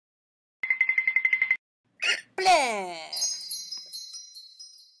Hey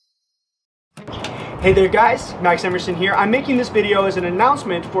there guys, Max Emerson here. I'm making this video as an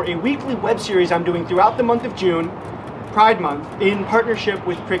announcement for a weekly web series I'm doing throughout the month of June, Pride Month, in partnership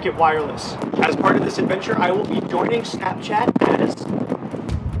with Cricket Wireless. As part of this adventure, I will be joining Snapchat as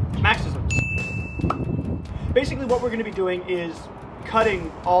Maxisms. Basically what we're going to be doing is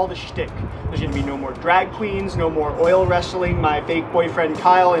cutting all the shtick. There's going to be no more drag queens, no more oil wrestling, my fake boyfriend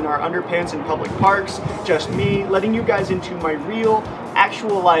Kyle in our underpants in public parks, just me letting you guys into my real,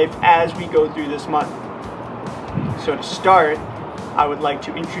 actual life as we go through this month. So to start, I would like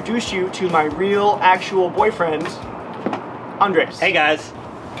to introduce you to my real, actual boyfriend, Andres. Hey guys,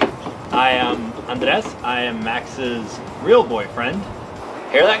 I am Andres. I am Max's real boyfriend.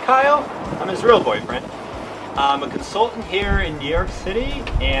 Hear that, Kyle? I'm his real boyfriend. I'm a consultant here in New York City,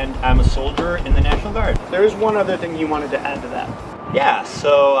 and I'm a soldier in the National Guard. There's one other thing you wanted to add to that. Yeah,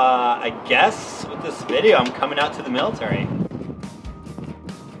 so I guess with this video, I'm coming out to the military.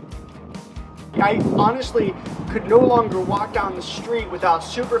 I honestly could no longer walk down the street without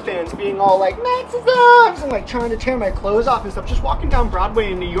superfans being all like, Maxisms, and like trying to tear my clothes off and stuff, just walking down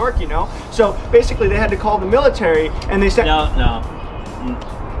Broadway in New York, you know? So basically they had to call the military and they said— No.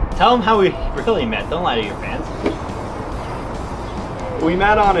 Tell them how we really met. Don't lie to your fans. We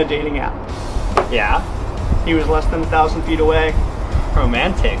met on a dating app. Yeah? He was less than 1,000 feet away.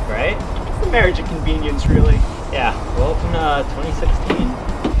 Romantic, right? It's the marriage of convenience, really. Yeah, welcome to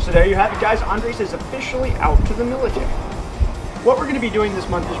 2016. So there you have it, guys. Andres is officially out to the military. What we're going to be doing this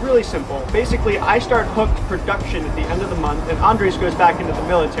month is really simple. Basically, I start Hooked production at the end of the month, and Andres goes back into the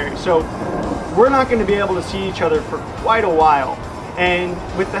military. So we're not going to be able to see each other for quite a while. And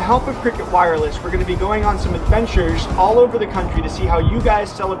with the help of Cricket Wireless, we're going to be going on some adventures all over the country to see how you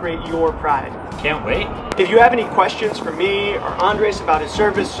guys celebrate your Pride. Can't wait. If you have any questions for me or Andres about his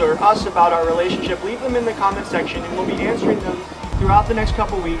service or us about our relationship, leave them in the comment section and we'll be answering them throughout the next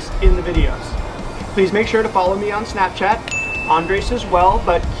couple weeks in the videos. Please make sure to follow me on Snapchat, Andres as well,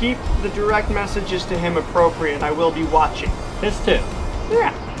 but keep the direct messages to him appropriate. I will be watching. This too.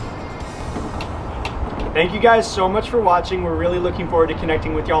 Yeah. Thank you guys so much for watching. We're really looking forward to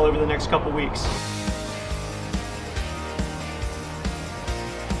connecting with y'all over the next couple weeks.